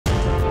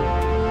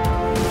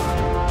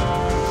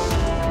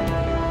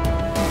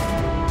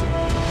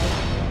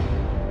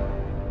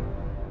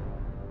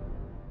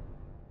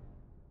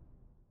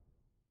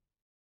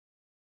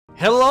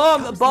Hello,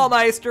 I'm the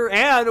Ballmeister,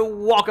 and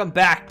welcome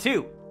back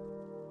to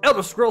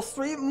Elder Scrolls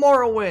 3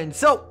 Morrowind.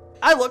 So,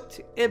 I looked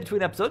in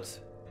between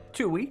episodes,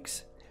 2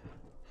 weeks.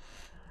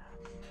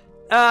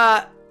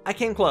 I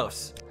came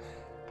close.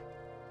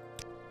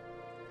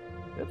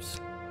 Oops.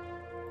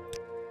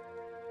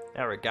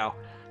 There we go.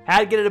 Had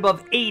to get it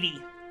above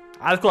 80.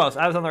 I was close.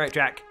 I was on the right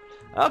track.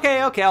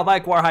 Okay, I'll buy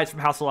guar hides from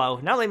House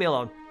Hlaalo. Now leave me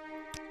alone.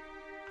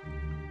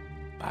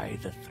 By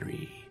the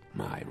three,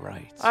 my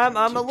rights. I'm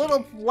a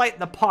little light in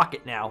the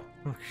pocket now.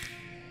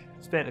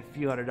 Spent a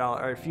few $100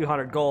 or a few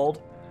hundred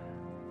gold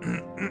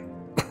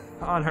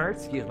on her.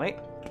 Excuse me.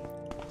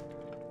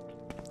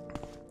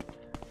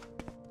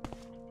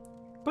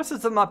 Put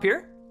some up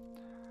here.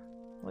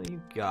 What do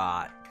you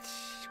got?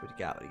 What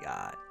do you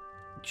got?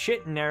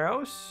 Chit and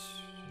arrows.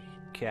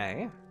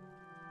 Okay.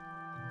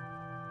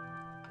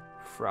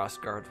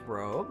 Frostguard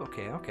robe.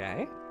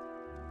 Okay.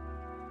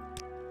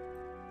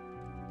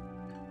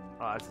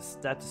 Oh,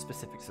 that's a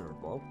specific server.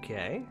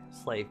 Okay.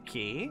 Slave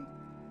key.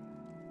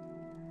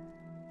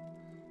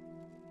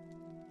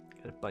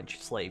 Got a bunch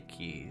of slave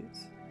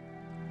keys.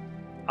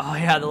 Oh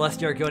yeah, the Less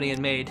Argonian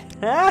Maid.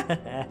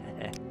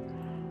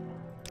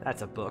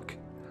 That's a book.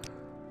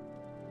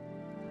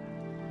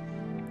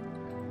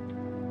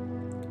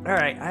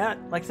 Alright,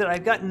 like I said,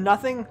 I've got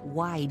nothing.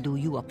 Why do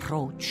you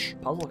approach?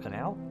 Puzzle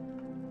canal?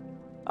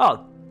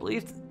 Oh,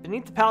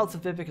 beneath the palace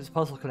of Vivek is a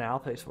puzzle canal.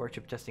 Place for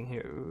worship testing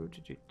here.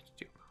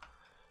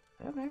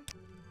 Okay.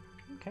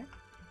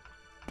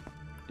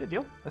 Good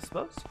deal, I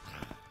suppose.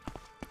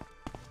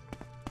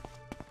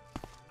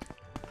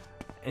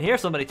 And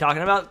here's somebody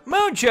talking about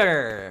moon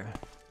sugar!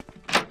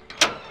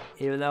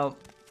 Even though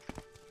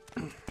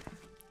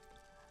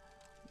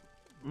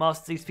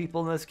most of these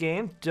people in this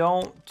game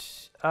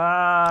don't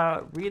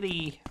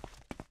really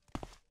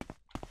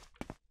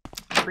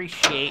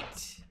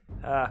appreciate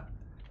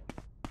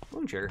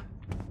moon sugar.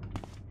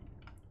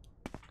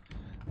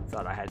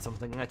 Thought I had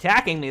something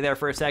attacking me there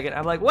for a second.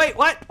 I'm like, wait,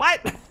 what?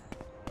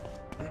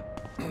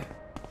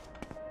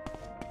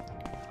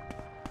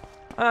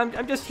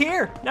 I'm just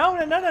here. No.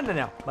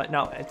 But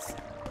no,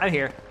 I'm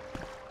here.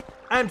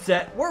 I'm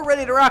set. We're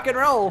ready to rock and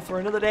roll for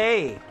another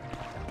day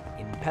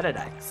in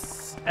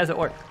paradise, as it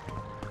were.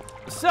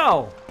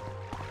 So,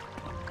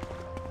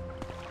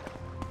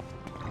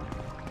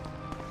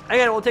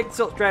 again, we'll take the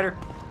Silt Strider.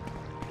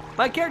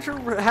 My character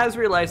has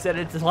realized that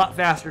it's a lot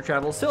faster to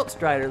travel Silt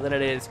Strider than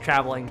it is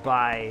traveling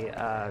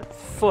by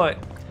foot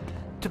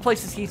to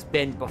places he's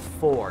been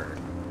before.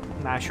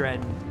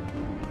 Mashran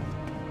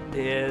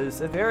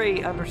is a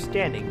very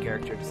understanding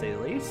character, to say the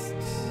least.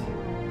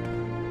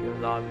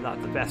 Even though I'm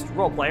not the best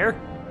role player.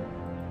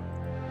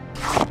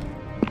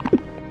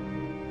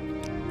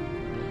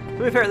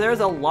 To be fair, there's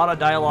a lot of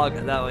dialogue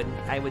that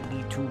I would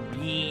need to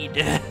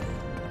read.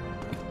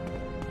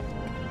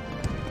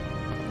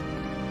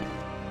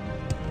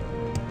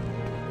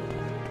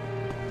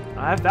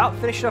 I've about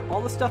finished up all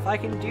the stuff I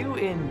can do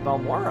in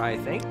Balmora, I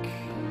think.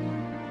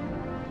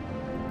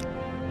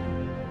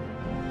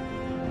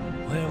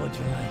 Where would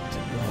you like to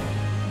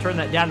go? Turn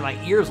that down to my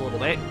ears a little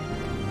bit.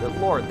 Good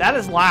lord, that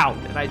is loud,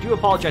 and I do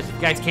apologize if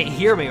you guys can't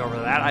hear me over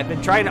that. I've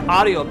been trying to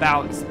audio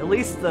balance, at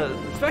least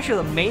especially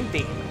the main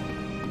theme,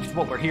 which is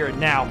what we're hearing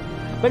now.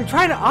 I've been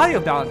trying to audio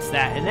balance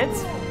that, and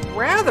it's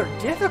rather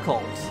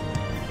difficult.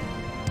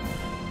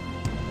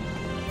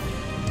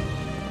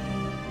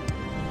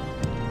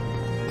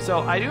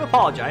 So I do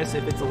apologize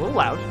if it's a little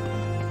loud.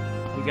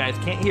 You guys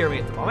can't hear me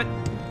at the moment.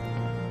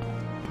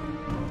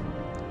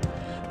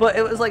 But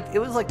it was like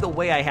the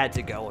way I had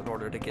to go in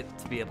order to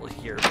be able to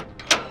hear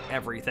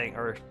everything,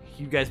 or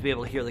you guys be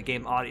able to hear the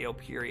game audio,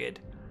 period.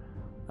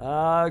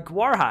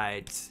 Guar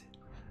hides.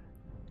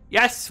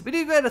 Yes, we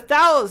do get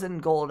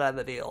 1,000 gold out of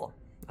the deal.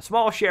 A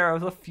small share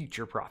of the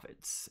future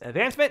profits.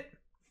 Advancement.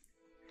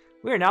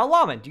 We are now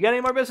lawmen. Do you got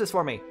any more business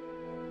for me?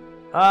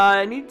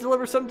 I need to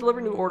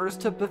deliver new orders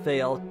to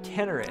Bavail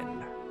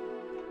Tenerin.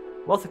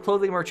 Wealth of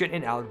Clothing Merchant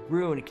in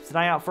Alrune. Keeps an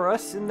eye out for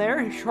us in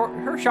there.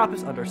 Her shop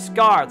is under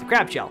Scar, the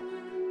crab shell.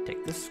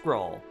 Take this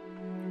scroll.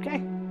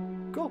 Okay,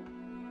 cool.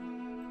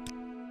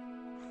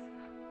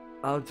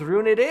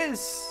 Alrune it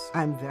is.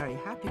 I'm very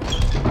happy.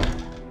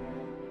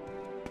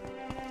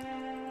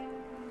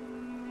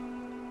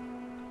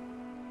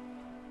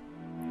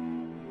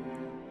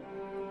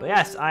 But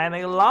yes, I am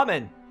a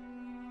lawman.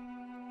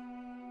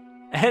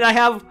 And I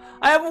have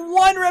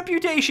 1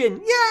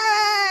 reputation!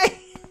 Yay!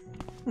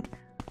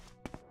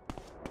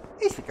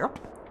 Hey, sweet girl.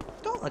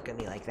 Don't look at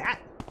me like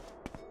that.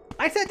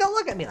 I said don't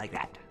look at me like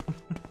that.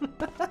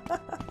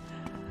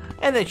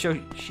 And then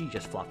she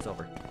just flops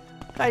over.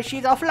 Guys,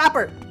 she's a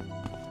flopper.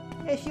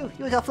 Yes,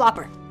 you's a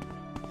flopper.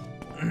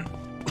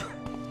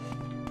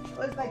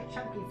 Where's my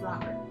chunky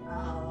flopper?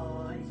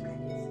 Oh,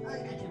 I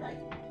got you right.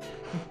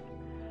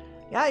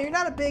 Yeah, you're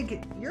not a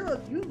big... You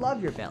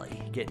love your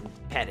belly getting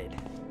petted.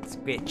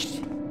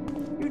 Squitched.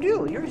 You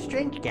do. You're a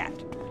strange cat.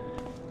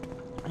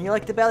 And you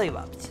like the belly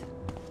rubs.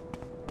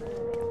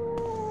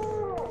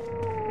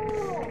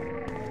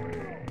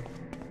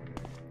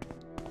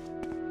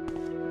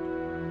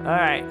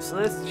 Alright, so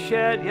this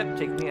should, yep,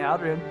 take me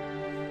out of room.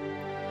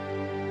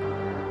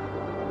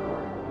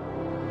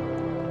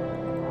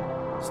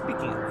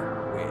 Speaking of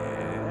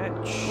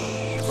which,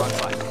 wrong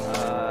button.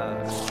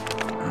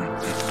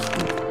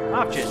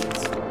 Options.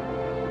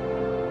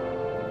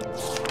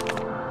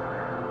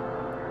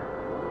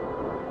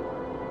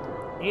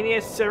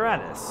 Aeneas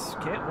Serenus.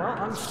 Okay, well,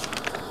 I'm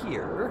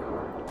here.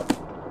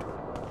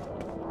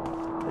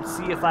 Let's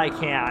see if I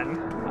can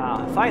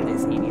find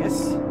this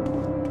Aeneas.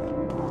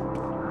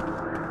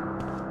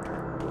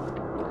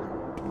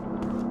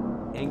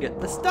 And get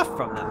the stuff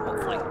from them,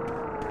 hopefully.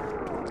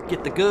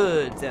 Get the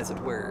goods, as it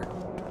were.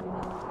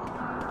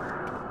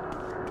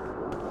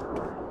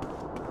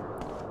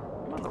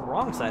 I'm on the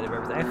wrong side of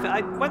everything.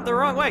 I went the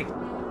wrong way.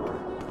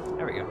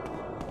 There we go.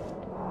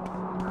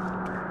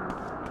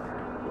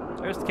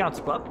 There's the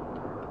Council Club.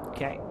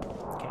 Okay.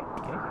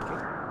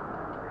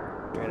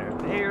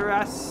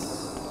 Renoveras.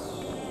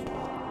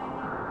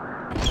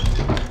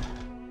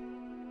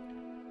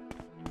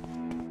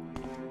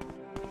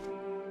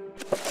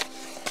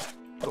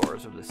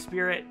 Doors of the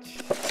Spirit.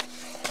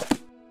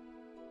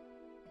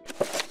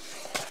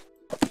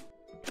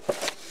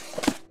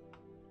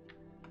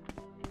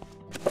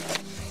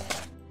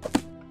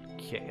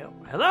 Okay. Oh,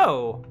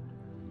 hello.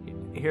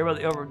 You hear about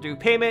the overdue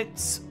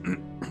payments?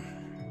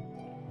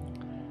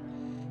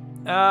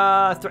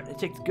 Threaten to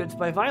take the goods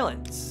by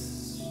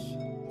violence.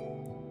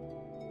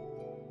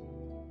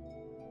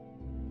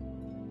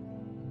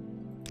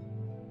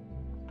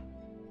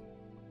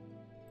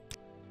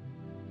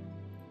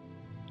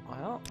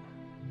 Well,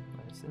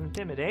 let's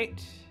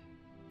intimidate.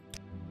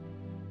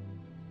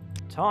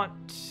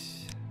 Taunt.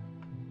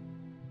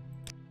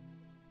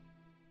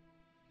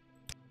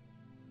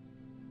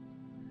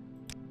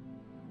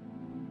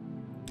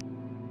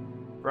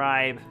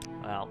 Bribe.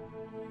 Well.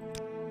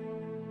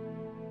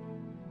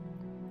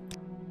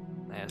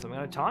 Yes, I'm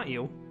gonna taunt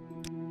you.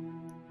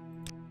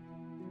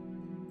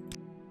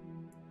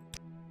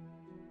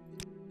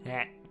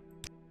 Yeah.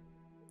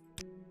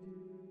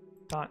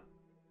 Taunt.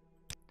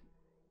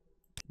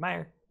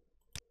 Admire.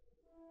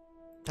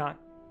 Taunt.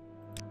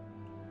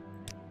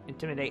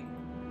 Intimidate.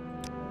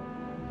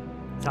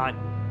 Taunt.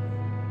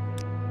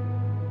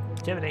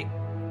 Intimidate.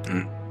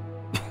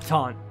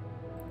 Taunt.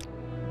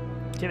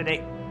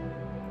 Intimidate.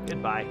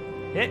 Goodbye.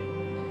 Hit.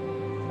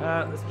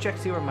 Let's check,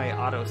 see where my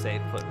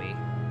autosave put me.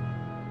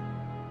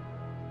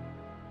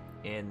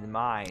 In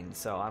mine,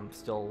 so I'm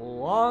still a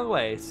long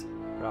ways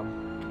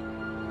from.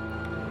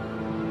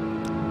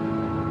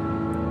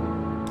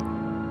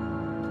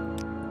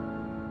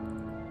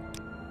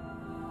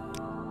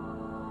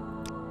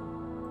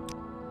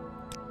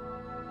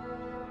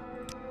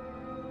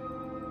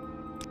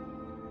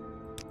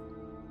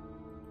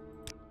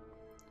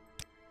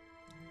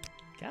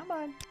 Come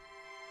on.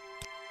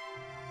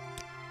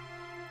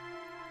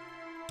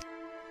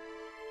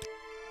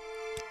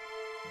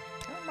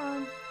 Come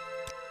on.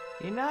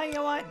 You know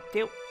you want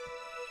to.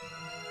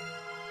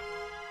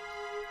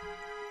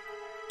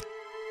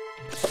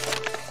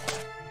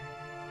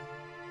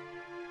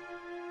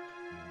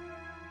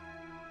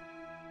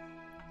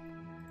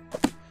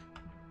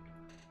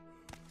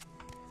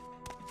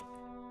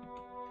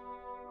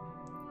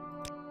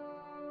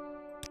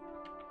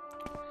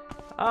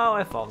 Oh,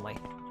 if only.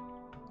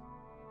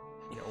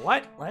 You know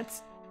what?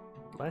 Let's.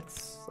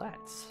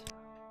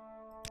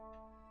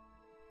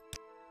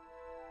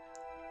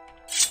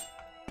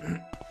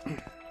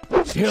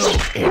 Kill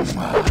him.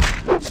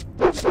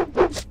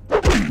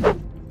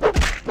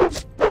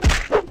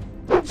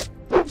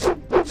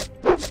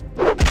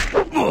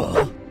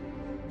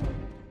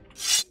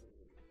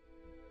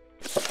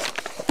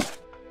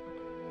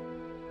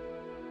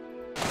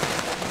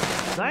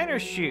 Designer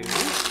shoes.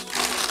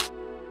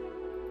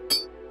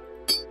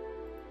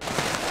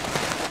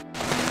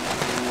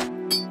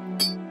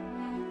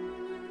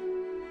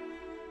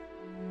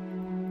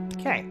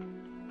 Okay.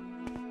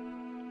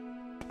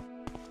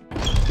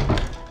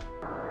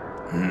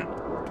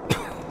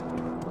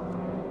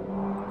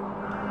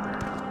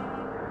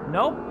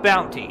 No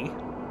bounty.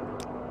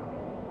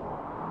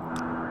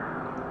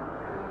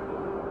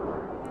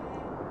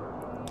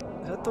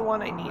 Is that the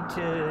one I need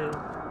to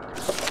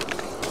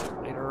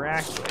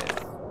interact with?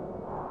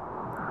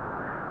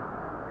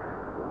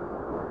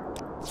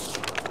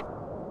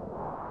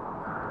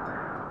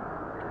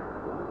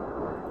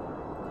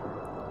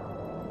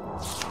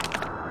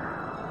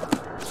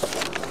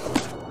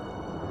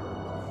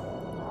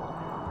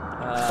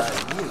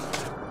 You.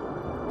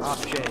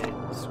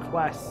 Options,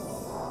 quests.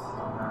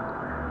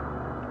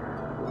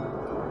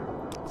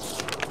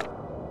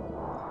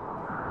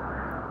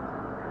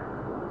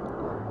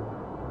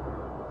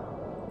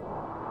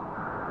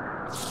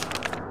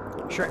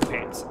 Shirt and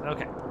pants.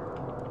 Okay.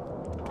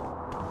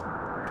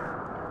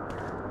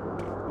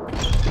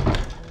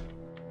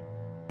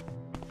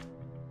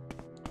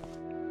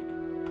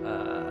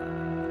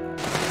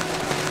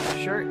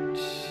 Shirt and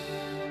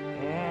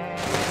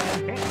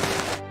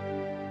pants.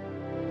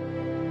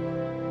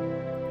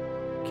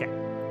 Okay.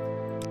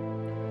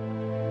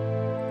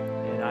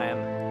 And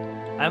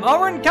I'm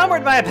over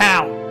encumbered by a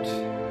pound.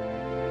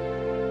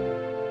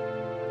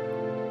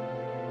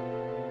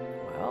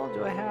 Well,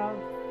 do I have?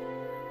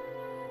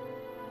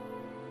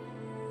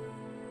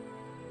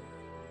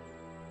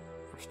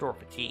 Restore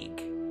fatigue.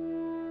 You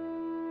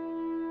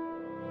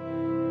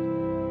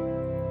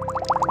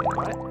know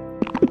what?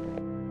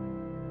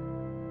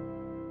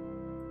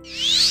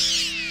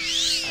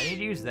 I need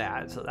to use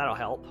that, so that'll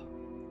help.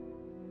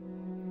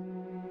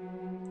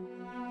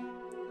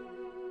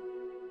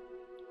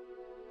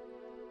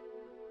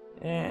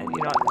 And, you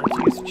know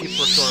what? Let's use cheap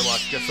restore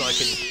luck just so I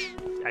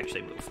can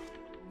actually move.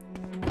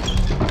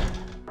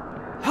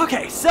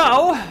 Okay,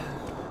 so...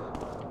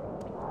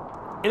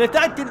 And if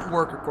that didn't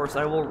work, of course,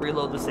 I will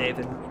reload the save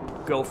and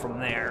go from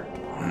there.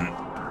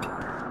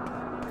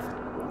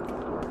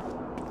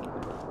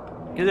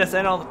 Because yes,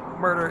 I know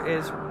murder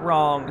is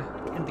wrong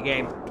in the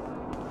game.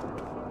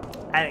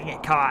 I didn't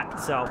get caught,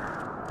 so...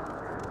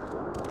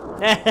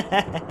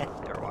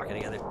 They were walking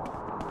together.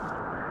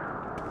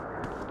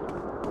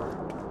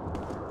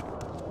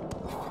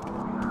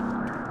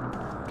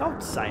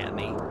 Don't sigh at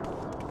me.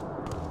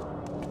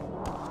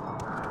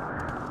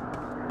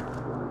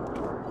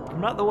 I'm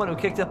not the one who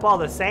kicked up all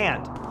the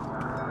sand.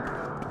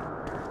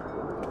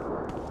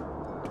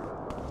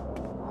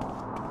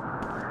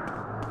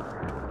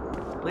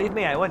 Believe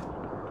me, I wouldn't.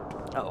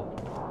 Uh-oh.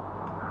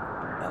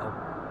 Uh-oh.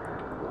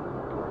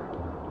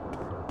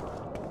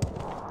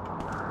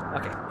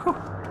 Okay. Whew.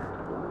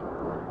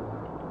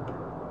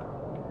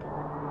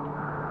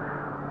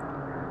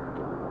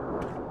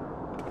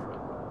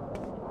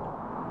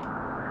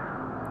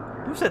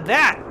 Who said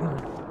that?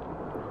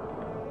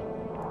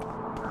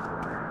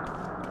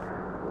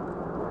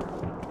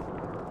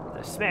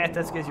 The smith,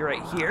 that's because you're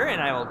right here,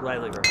 and I will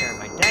gladly repair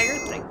my dagger.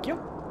 Thank you.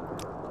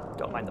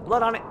 Don't mind the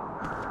blood on it.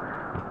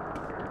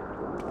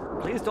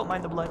 Please don't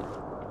mind the blood.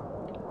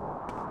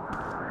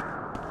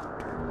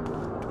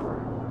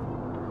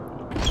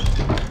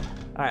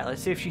 Alright,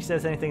 let's see if she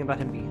says anything about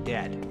him being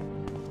dead.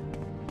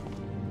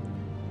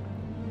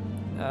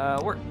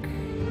 Work.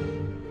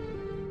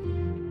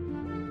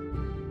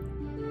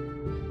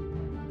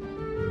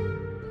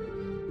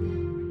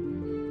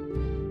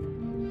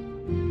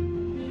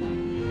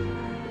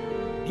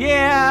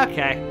 Yeah,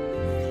 okay.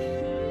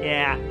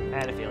 Yeah, I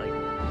had a feeling.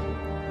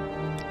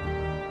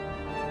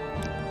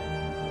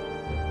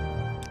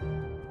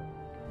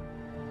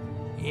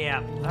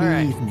 Yeah,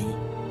 alright. Believe me.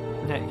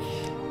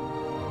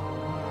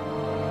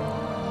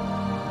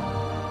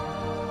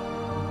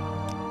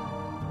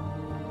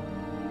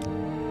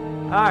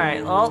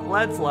 Alright, well,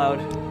 let's load.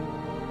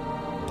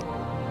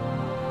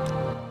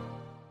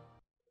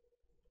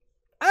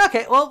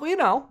 Okay, well, you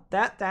know,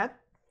 that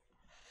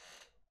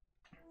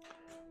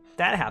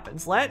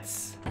happens.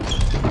 Let's...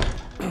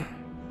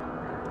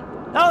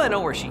 Now that I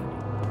know where she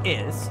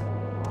is,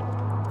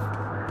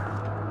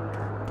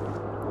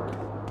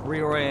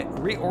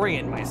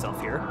 reorient myself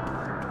here.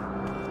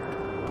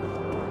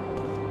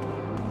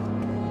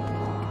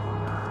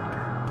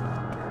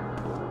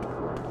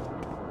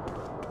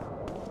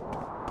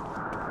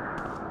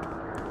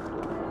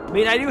 I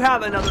mean, I do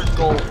have another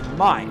goal in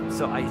mind,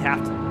 so I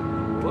have to...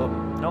 Whoa,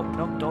 nope,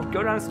 nope, don't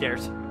go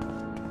downstairs.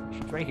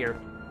 She's right here.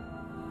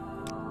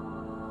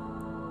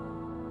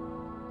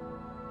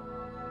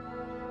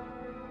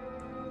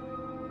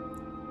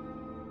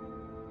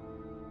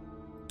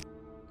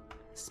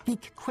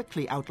 Speak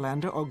quickly,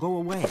 Outlander, or go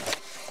away.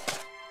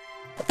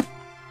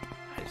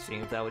 I just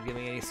seeing if that would give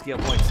me any skill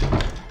points.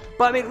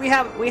 But I mean, we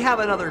have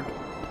another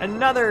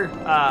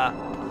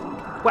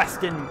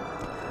quest on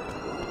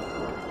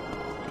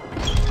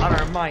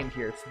our mind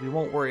here, so we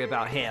won't worry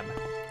about him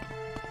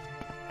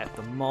at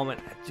the moment.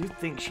 I do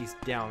think she's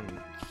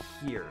down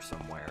here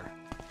somewhere.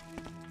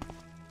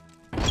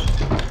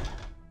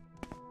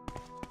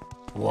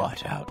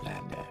 What,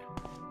 Outlander?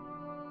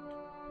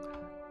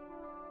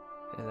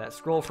 Is that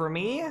scroll for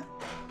me?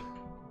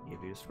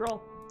 Give you a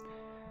scroll.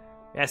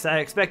 Yes, I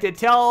expected.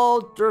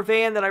 Tell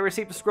Durvan that I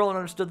received a scroll and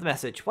understood the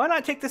message. Why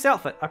not take this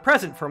outfit? A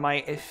present for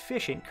my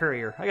efficient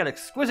courier. I got an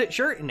exquisite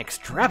shirt and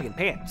extravagant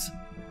pants.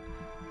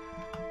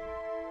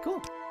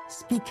 Cool.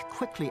 Speak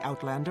quickly,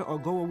 Outlander, or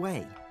go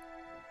away.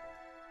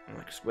 An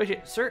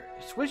exquisite shirt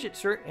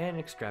and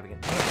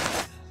extravagant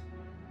pants.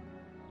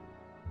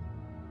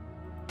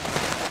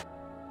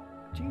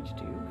 Jeez,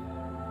 dude.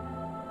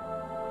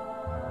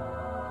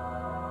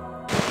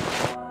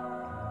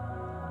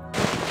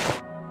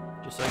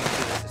 Just so you can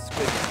see this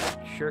exquisite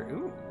shirt.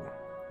 Ooh.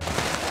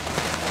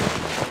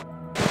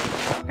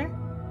 Okay.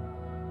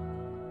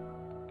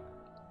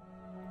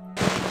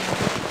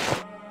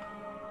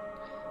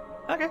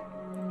 Okay.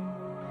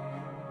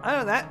 I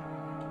know that.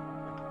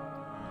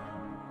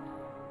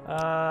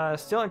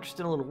 Still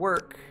interested in a little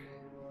work.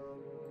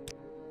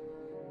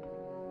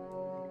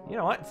 You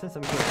know what? Since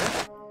I'm here.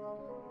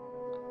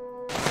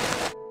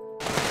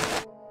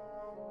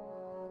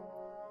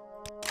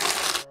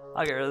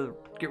 I'll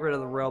get rid of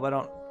the robe. I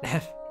don't...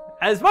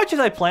 As much as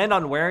I planned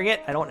on wearing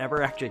it, I don't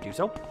ever actually do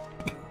so.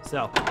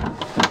 So...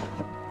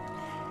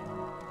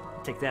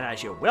 Take that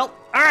as you will.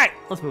 Alright,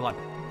 let's move on.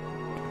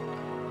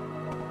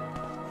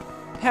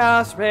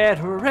 House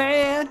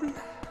Ralen.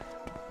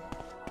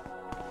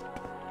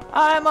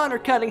 I'm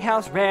undercutting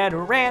House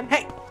Ralen.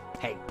 Hey!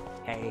 Hey!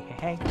 Hey, hey,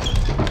 hey.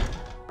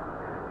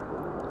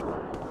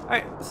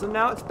 Alright, so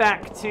now it's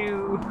back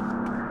to...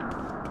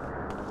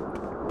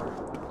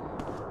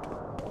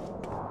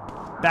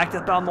 Back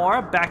to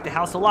Balmora, back to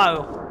House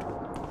Hlaalo.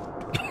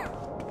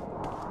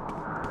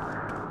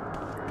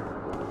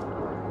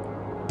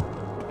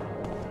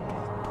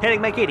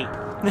 Hitting my kitty.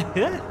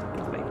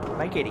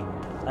 my kitty.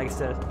 Like I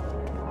said.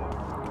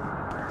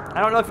 I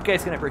don't know if you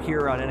guys can ever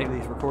hear her on any of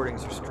these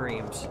recordings or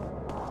streams.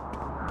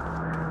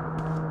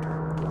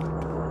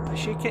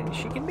 She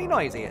can be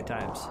noisy at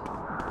times.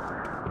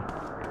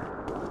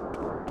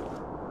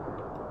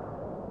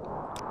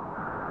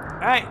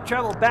 Alright,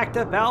 travel back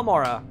to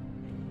Balmora.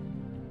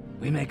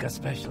 We make a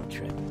special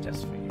trip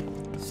just for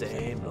you.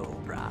 Same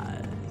old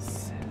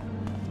prize.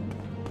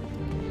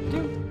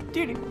 Do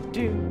do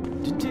do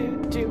do do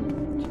do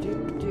do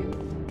do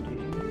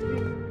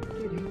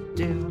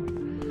do.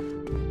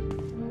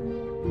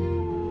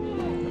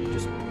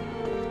 Just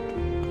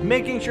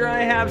making sure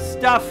I have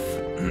stuff.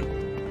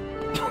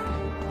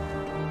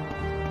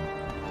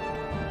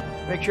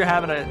 Make sure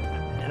having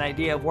an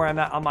idea of where I'm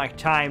at on my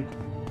time.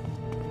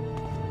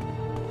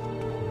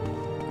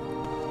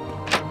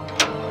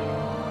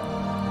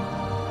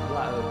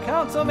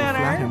 Council You Manor.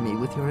 flatter me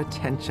with your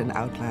attention,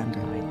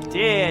 Outlander. I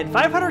did.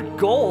 500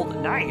 gold.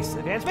 Nice.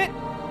 Advancement?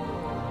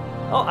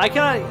 Oh, I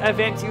cannot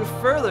advance you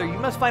further. You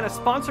must find a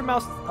sponsor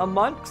mouse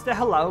amongst the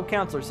Hlaalo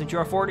counselors. Since you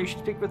are forward, you should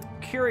speak with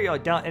Curio.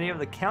 Down any of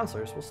the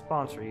counselors will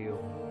sponsor you.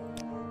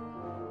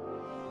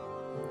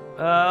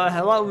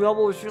 Hlaalo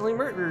noble was recently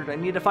murdered. I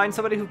need to find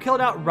somebody who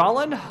killed out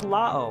Ralen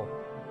Hlaalo.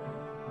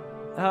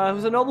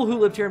 Who's a noble who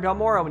lived here in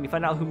Balmora. When you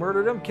find out who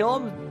murdered him,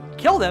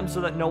 kill them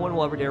so that no one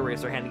will ever dare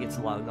raise their hand against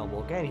the Hlaalo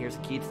noble again. Here's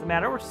the key to the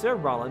matter where Sir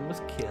Ralen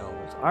was killed.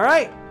 All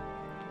right.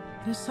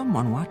 There's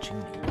someone watching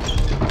me.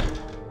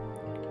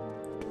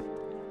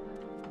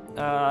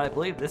 I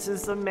believe this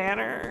is the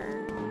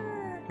manor.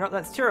 No,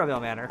 that's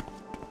Tiraville Manor.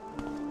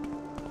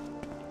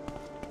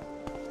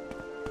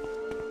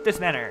 This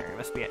manor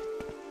must be it.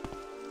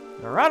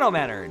 Norano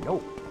Manor.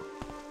 Nope.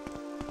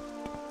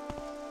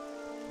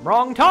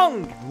 Wrong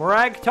Tong.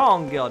 Morag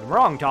Tong Guild.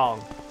 Wrong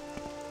Tong.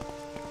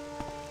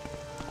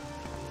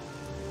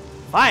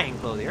 Fine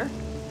clothier.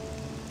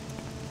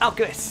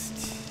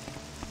 Alchemist.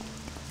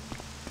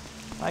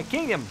 My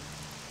kingdom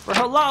for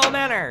Hlaalo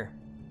Manor.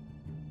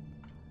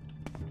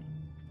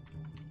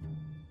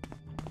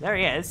 There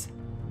he is.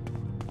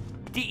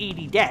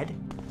 D.E.D. dead.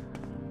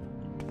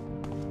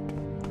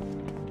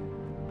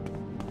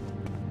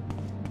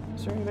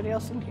 Is there anybody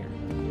else in here?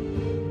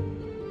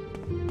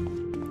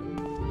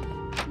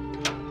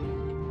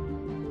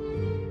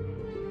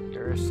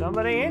 There's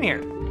somebody in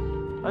here.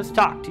 Let's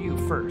talk to you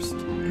first.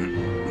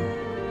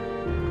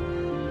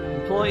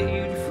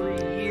 Employed for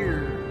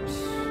years.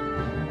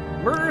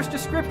 Murderous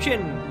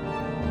description.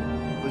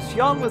 Was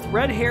young with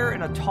red hair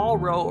and a tall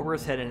row over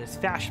his head and is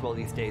fashionable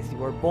these days. He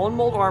wore bone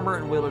mold armor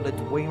and wielded a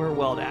Dwemer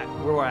war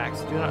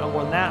axe. Do not know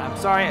more than that. I'm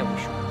sorry. I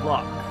wish you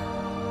luck.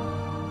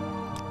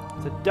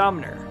 It's a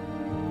Dumner.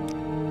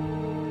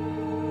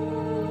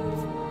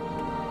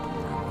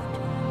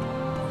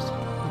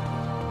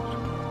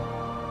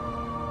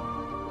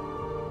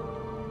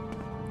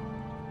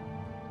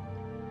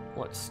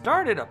 Well, it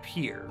started up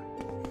here.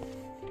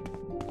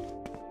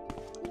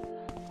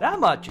 That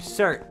much is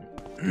certain.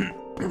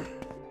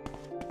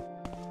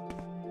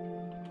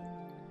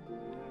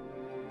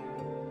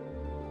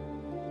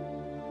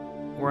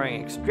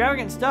 Wearing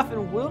extravagant stuff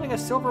and wielding a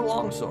silver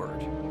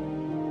longsword.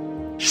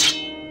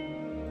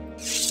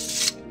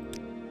 As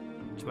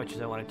much as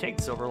I want to take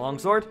the silver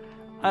longsword,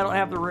 I don't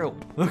have the room.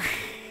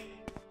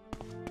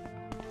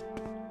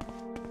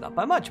 Not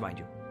by much, mind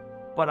you,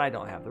 but I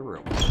don't have the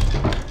room.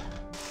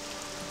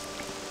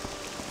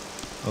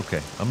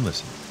 Okay, I'm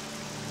listening.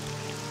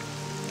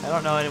 I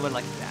don't know anyone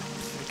like that.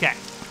 Okay.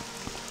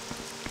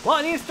 Well,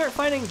 I need to start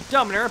finding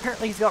Dumner.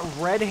 Apparently he's got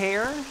red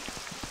hair.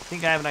 I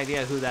think I have an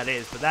idea who that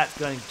is, but that's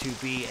going to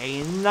be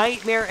a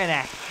nightmare and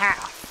a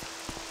half.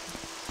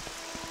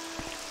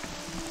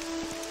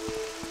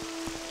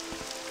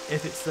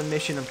 If it's the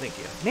mission I'm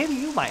thinking of. Maybe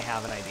you might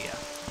have an idea.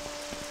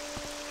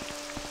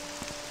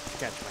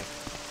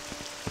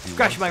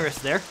 Scratch my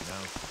wrist there.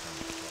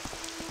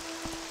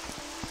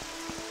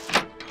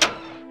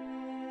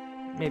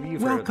 Maybe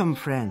you've Welcome,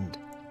 friend.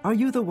 Are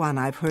you the one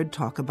I've heard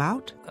talk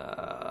about?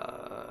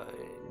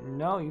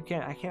 No, you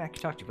can't. I can't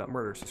actually talk to you about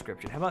murderous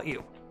description. How about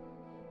you?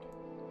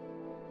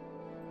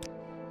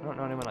 I don't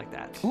know anyone like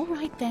that. All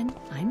right, then.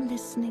 I'm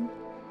listening.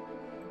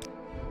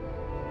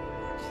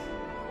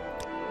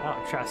 I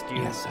don't trust you.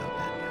 Yes,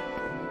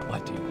 Outlander.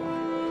 What do you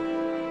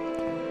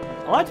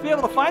want? I want to be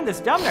able to find this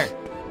Dumner.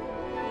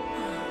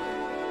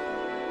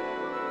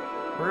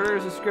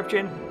 Murderous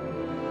description.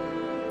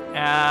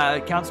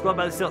 Count squad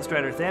by the Silt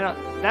Striders.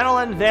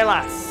 Ralen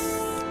Velas.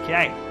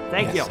 Okay,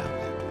 thank you. Outlander.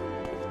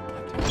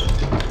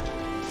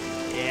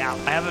 Yeah,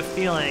 I have a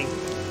feeling.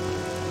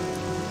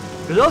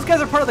 Because those guys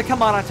are part of the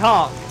Kamana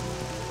Tong.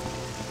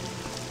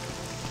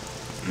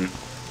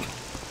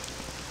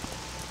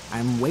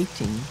 I'm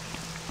waiting.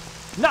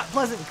 Not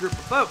pleasant group of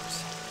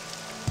folks.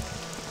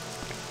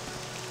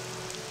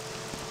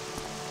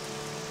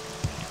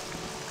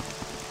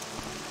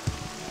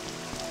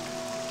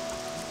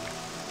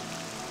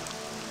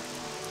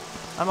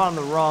 I'm on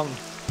the wrong...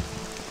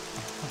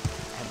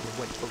 I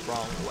went the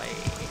wrong way.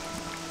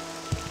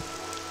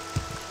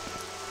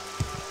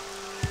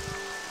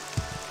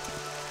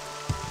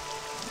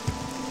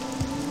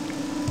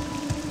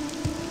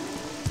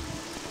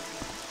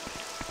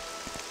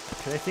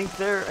 I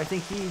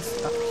think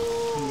he's up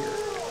here.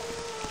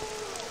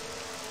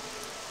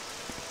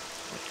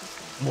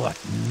 What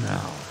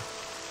now?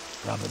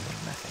 Probably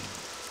nothing.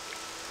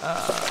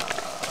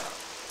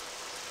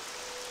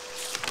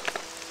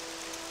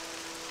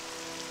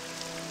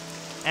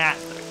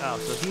 Oh,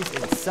 so he's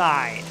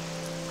inside.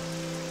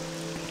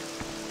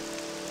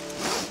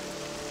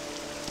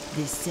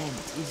 The scent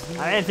is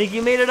I didn't think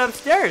you made it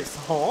upstairs,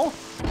 Hole.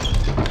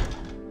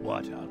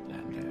 What,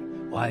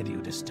 Outlander? Why do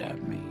you disturb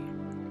me?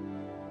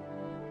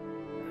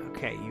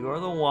 Okay, you are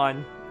the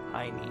one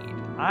I need.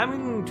 I'm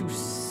going to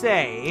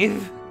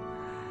save.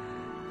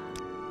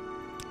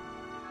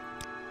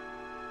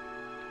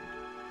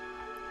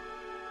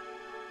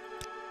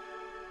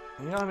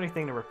 You don't have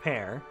anything to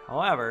repair.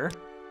 However,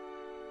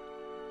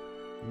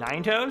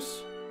 Nine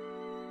Toes?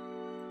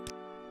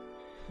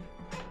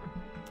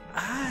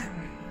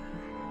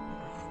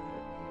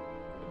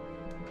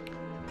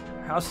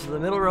 House is in the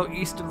middle row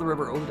east of the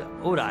river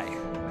Odai.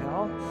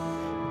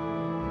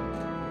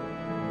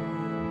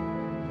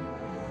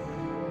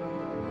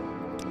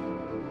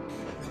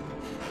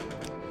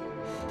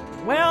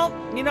 Well,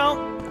 you know,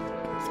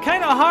 it's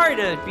kind of hard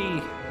to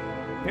be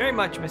very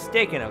much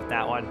mistaken of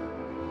that one.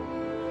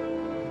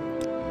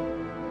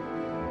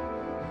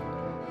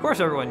 Of course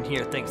everyone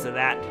here thinks of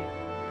that.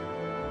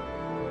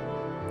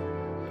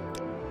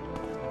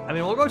 I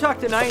mean, we'll go talk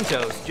to Nine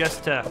Toes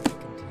just to...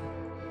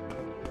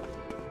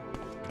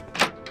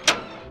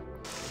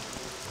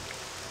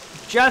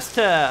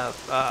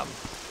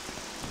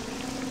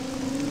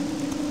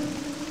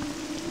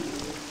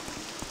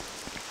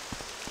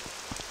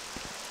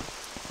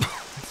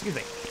 excuse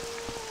me.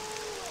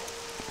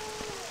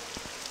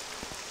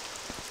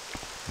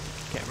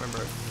 Can't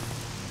remember.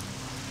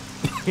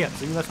 Yeah,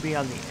 so you must be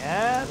on the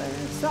other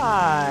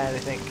side, I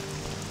think.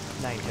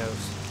 Nine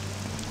Toes.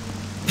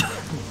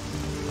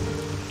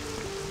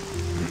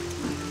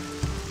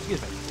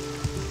 Excuse me.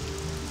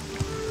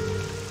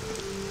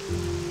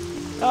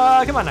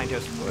 Come on, Nine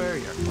Toes. Where are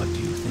you? What do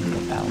you think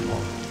of Almo?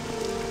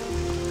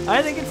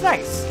 I think it's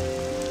nice.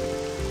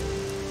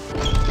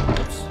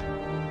 Oops.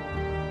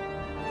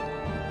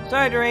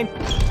 Sorry, Doreen.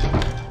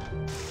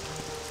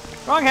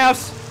 Wrong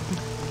house.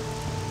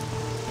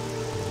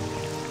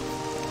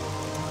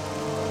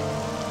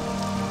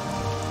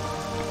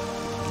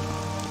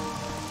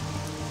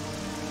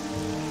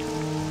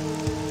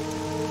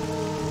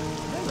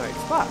 That's the right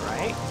spot,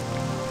 right?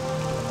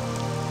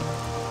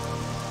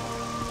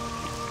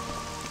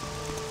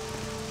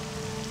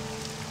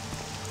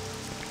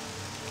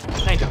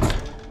 Nine Toes.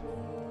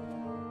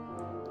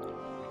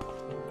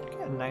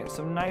 Got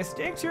some nice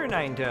digs here,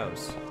 Nine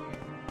Toes.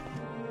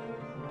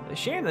 A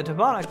shame the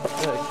demonic.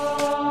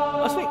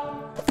 Oh, sweet.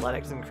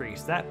 Athletics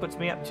increase. That puts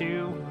me up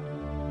to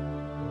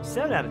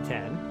 7 out of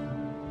 10.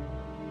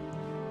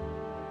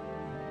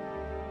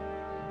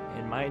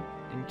 In my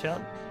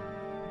intel.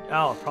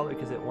 Oh, probably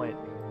because it went.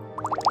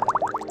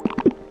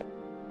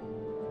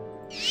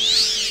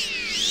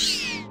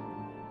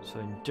 So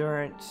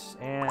endurance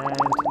and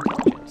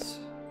intelligence.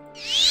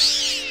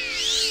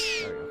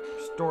 There we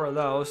go. Store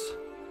those.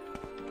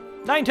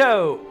 Nine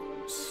Toes.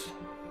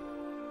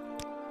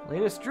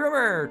 Latest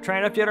drummer,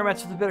 trying up the outer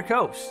match of the Bitter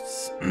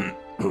Coasts.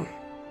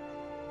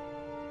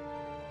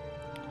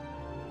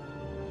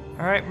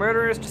 Alright,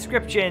 murderous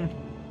description.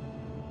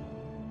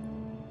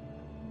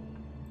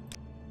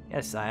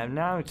 Yes, I am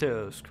Nine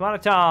Toes. Come on,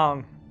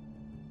 Tong.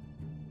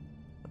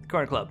 The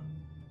Corner Club.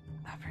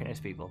 Very nice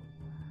people.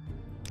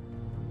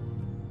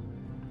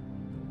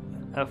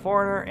 A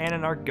foreigner and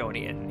an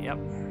Argonian. Yep.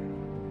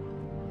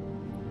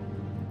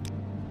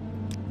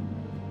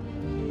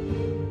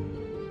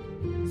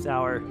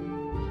 Sour.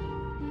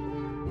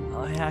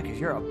 Oh yeah, because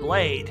you're a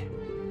blade.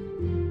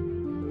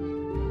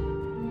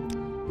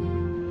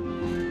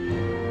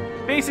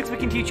 Basics we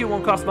can teach you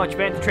won't cost much.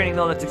 Advanced training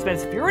though, that's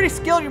expensive. If you're already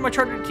skilled, you're much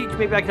harder to teach.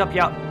 Maybe I can help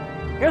you out.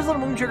 Here's a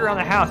little moon sugar on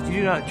the house.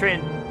 You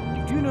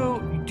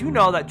do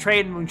know that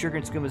trade in moon sugar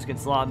and skooma is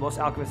against the law. Most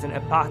alchemists and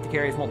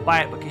apothecaries won't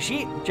buy it, but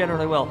Kashyyyk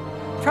generally will.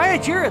 Try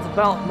Ajira at the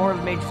Balmora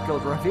the Mage's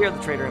Guild. Revere the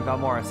trader in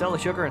Balmora. Sell the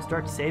sugar and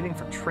start saving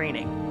for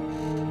training.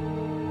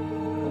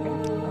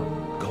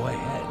 Go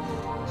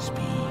ahead.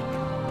 Speak.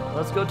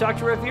 Let's go talk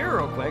to Revere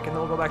real quick, and then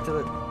we'll go back to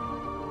the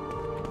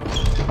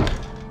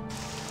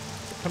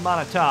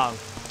Kamana Tong.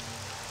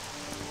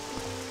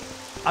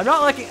 I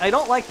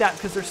don't like that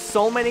because there's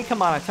so many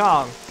Kamana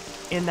Tong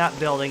in that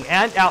building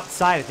and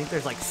outside. I think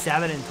there's like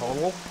 7 in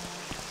total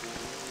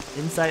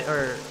inside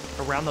or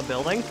around the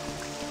building.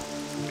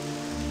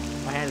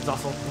 My hand is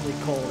also really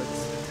cold.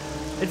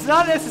 It's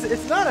not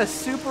a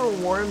super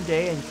warm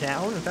day in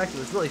town. In fact, it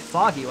was really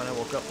foggy when I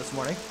woke up this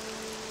morning.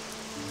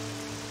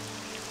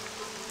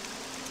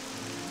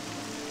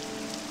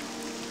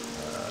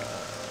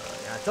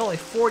 Yeah, it's only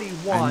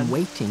 41. I'm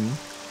waiting.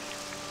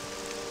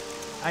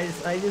 I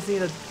just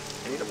need a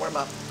I need to warm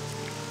up.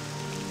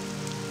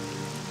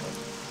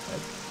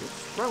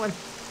 It's scrolling.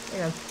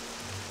 Hang on.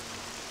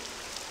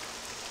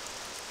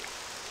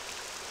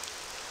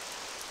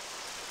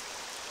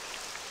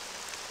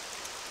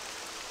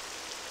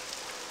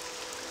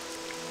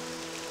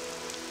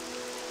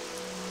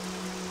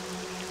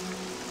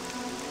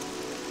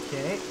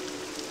 Okay.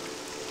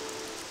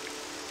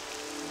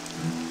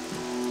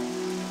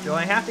 Do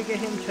I have to get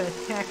him to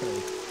attack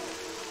me?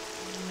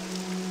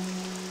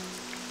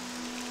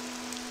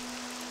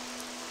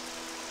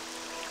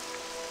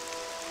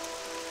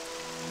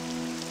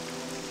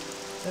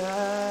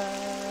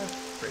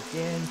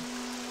 Freaking.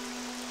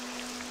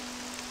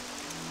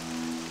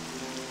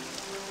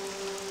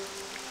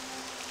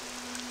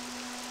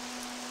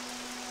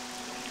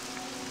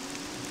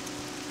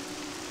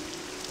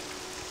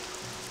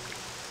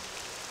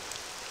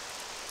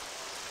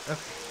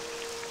 Okay.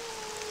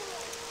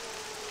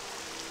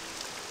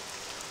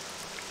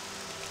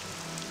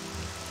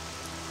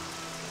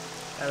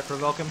 Gotta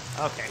provoke him?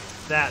 Okay,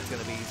 that's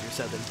gonna be easier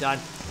said than done.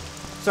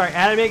 Sorry, I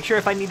had to make sure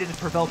if I needed to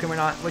provoke him or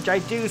not, which I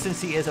do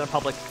since he is in a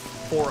public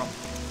forum.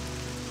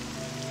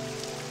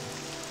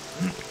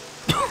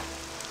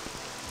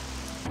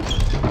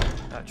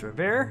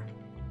 Trevere.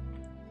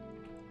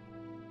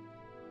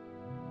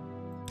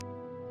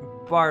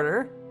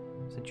 Barter.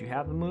 Since you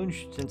have the moon,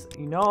 since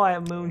you know I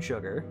have moon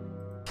sugar.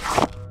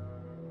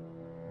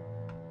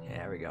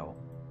 There we go.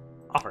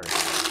 Offer.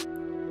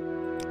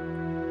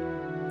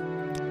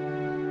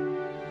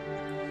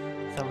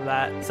 Some of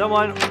that,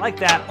 someone like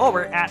that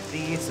over at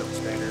the Silk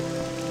Strider.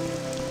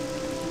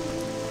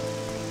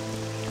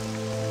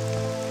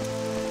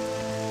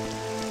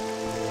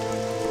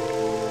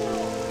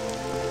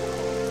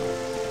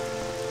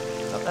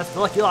 Oh, that's the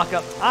lucky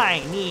lockup.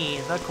 I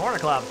need the Corner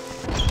Club.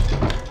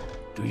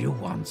 Do you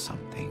want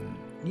something?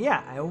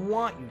 Yeah, I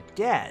want you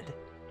dead.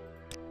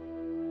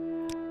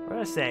 We're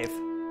gonna save.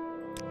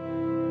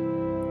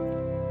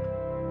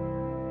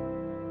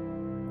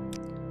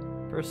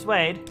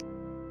 Persuade.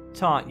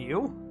 Taunt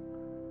you.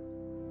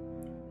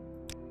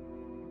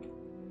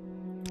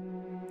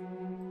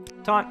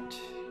 Taunt.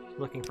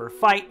 Looking for a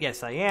fight.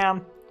 Yes, I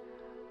am.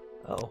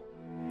 Oh.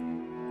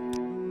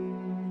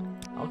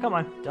 Oh, come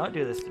on. Don't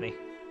do this to me.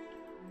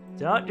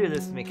 Don't do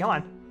this to me. Come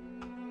on.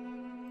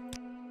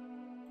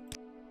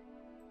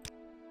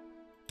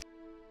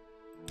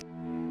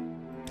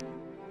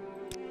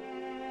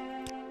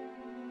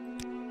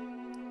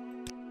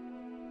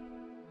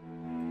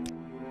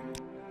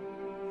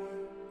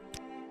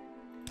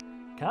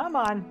 Come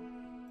on.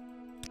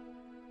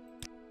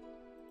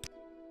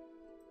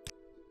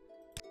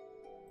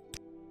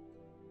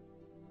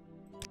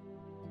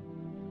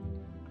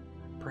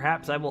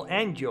 Perhaps I will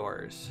end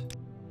yours.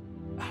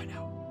 Oh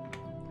no.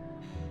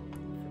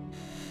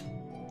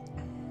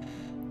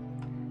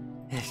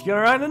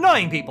 You're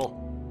annoying people.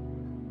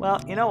 Well,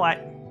 you know what?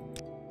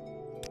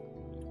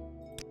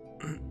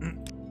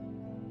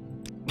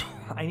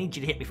 I need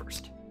you to hit me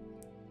first.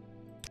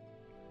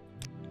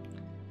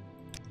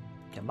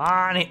 Come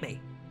on, hit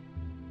me.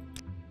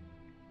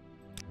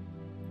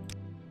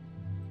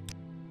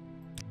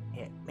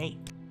 Hit me.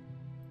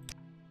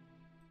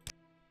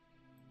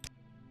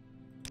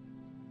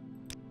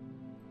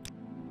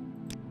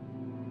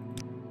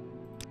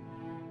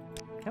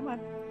 Come on.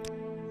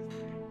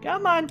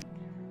 Come on.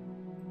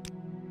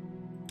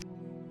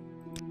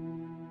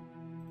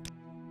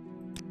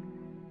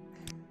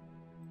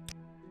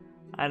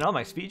 I know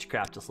my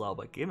speechcraft is low,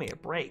 but give me a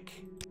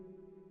break.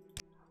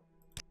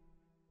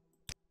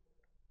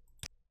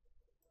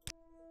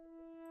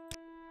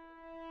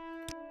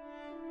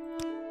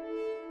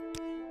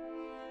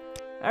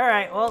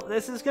 Alright, well,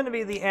 this is going to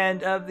be the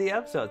end of the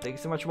episode. Thank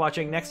you so much for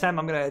watching. Next time,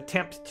 I'm going to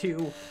attempt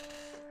to...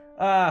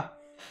 what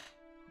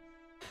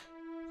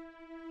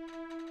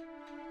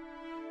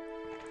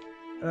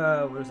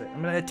is it?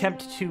 I'm going to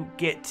attempt to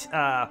get,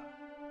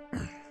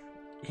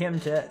 him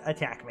to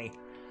attack me.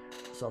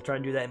 So I'll try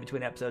to do that in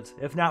between episodes.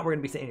 If not, we're going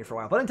to be sitting here for a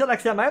while. But until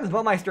next time, I am the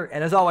Bowmeister,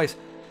 and as always,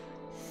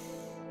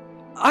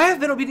 I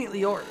have been obediently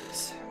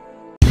yours.